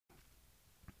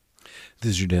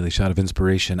This is your Daily Shot of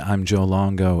Inspiration. I'm Joe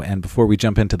Longo, and before we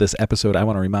jump into this episode, I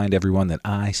want to remind everyone that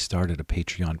I started a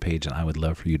Patreon page, and I would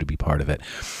love for you to be part of it.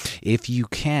 If you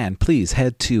can, please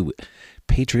head to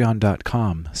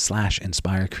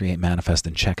patreon.com/Inspire Create Manifest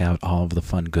and check out all of the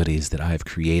fun goodies that I've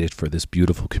created for this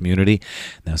beautiful community.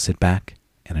 Now sit back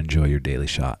and enjoy your Daily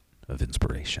Shot of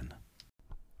Inspiration.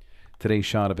 Today's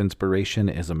Shot of Inspiration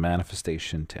is a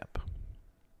manifestation tip.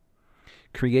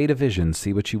 Create a vision,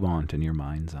 see what you want in your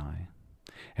mind's eye,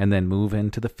 and then move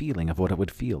into the feeling of what it would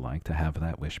feel like to have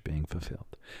that wish being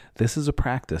fulfilled. This is a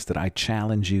practice that I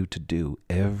challenge you to do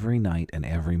every night and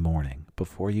every morning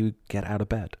before you get out of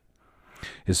bed.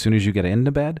 As soon as you get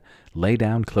into bed, lay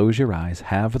down, close your eyes,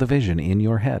 have the vision in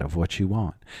your head of what you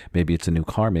want. Maybe it's a new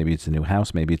car, maybe it's a new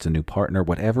house, maybe it's a new partner,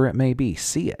 whatever it may be.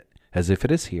 See it as if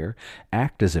it is here,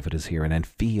 act as if it is here, and then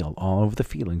feel all of the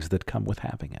feelings that come with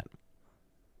having it.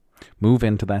 Move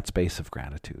into that space of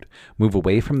gratitude. Move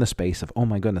away from the space of, oh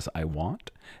my goodness, I want,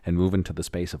 and move into the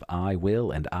space of, I will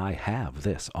and I have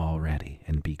this already,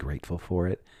 and be grateful for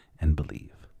it and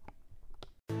believe.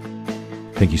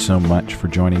 Thank you so much for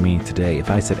joining me today.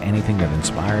 If I said anything that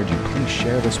inspired you, please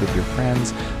share this with your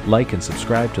friends, like and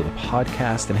subscribe to the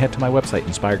podcast, and head to my website,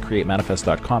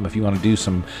 inspirecreatemanifest.com. If you want to do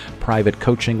some private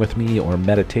coaching with me or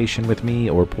meditation with me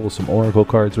or pull some oracle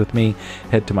cards with me,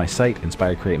 head to my site,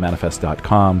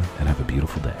 inspirecreatemanifest.com, and have a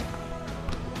beautiful day.